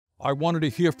I wanted to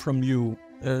hear from you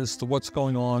as to what's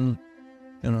going on,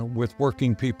 with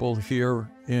working people here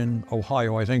in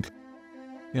Ohio. I think,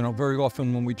 very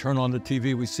often when we turn on the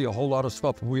TV, we see a whole lot of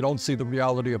stuff. We don't see the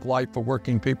reality of life for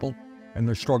working people and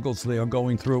the struggles they are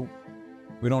going through.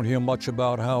 We don't hear much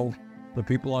about how the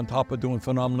people on top are doing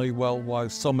phenomenally well, while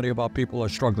so many of our people are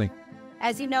struggling.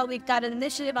 As you know, we've got an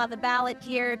initiative on the ballot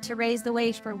here to raise the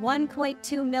wage for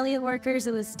 1.2 million workers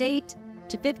in the state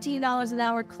to $15 an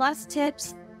hour plus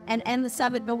tips, and end the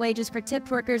subminimum wages for tipped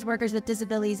workers, workers with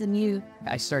disabilities, and youth.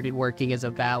 I started working as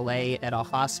a valet at a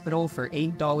hospital for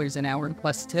 $8 an hour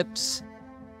plus tips.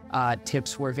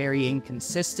 Tips were very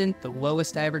inconsistent. The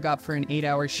lowest I ever got for an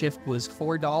 8-hour shift was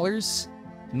 $4.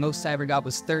 The most I ever got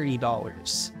was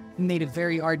 $30. It made it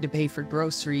very hard to pay for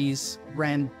groceries,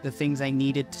 rent, the things I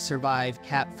needed to survive,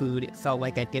 cat food. It felt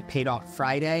like I'd get paid off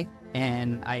Friday,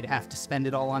 and I'd have to spend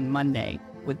it all on Monday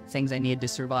with things I needed to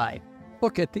survive.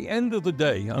 Look, at the end of the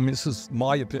day, this is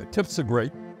my opinion, tips are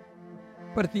great,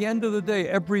 but at the end of the day,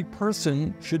 every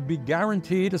person should be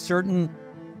guaranteed a certain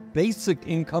basic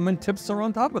income, and tips are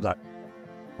on top of that.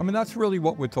 That's really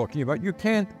what we're talking about. You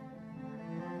can't,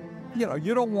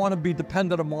 you don't want to be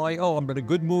dependent on I'm in a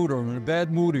good mood or I'm in a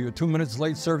bad mood, or you're 2 minutes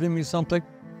late serving me something.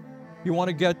 You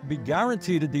want to be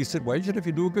guaranteed a decent wage, and if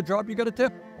you do a good job, you get a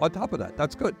tip on top of that.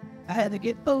 That's good. I had to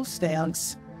get food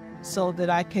stamps so that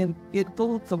I can get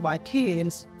food for my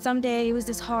kids. Someday it was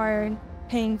just hard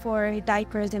paying for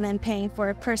diapers and then paying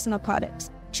for personal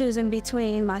products. Choosing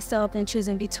between myself and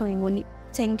choosing between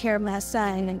taking care of my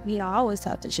son, and I always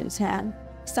have to choose him.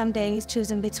 Some days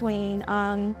choosing between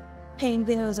paying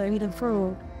bills or eating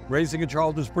food. Raising a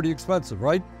child is pretty expensive,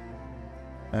 right?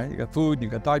 You got food, you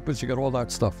got diapers, you got all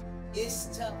that stuff.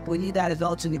 It's tough when you gotta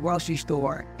go to the grocery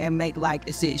store and make life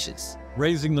decisions.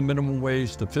 Raising the minimum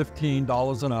wage to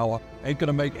 $15 an hour ain't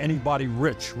gonna make anybody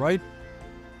rich, right?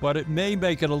 But it may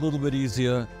make it a little bit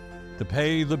easier to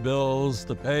pay the bills,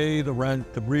 to pay the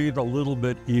rent, to breathe a little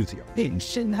bit easier. People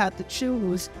shouldn't have to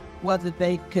choose whether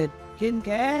they could get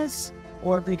gas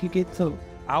or if they could get food.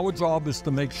 Our job is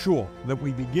to make sure that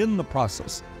we begin the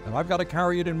process, and I've got to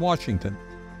carry it in Washington,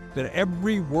 that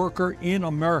every worker in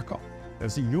America,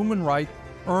 as a human right,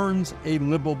 earns a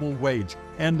livable wage.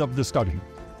 End of discussion.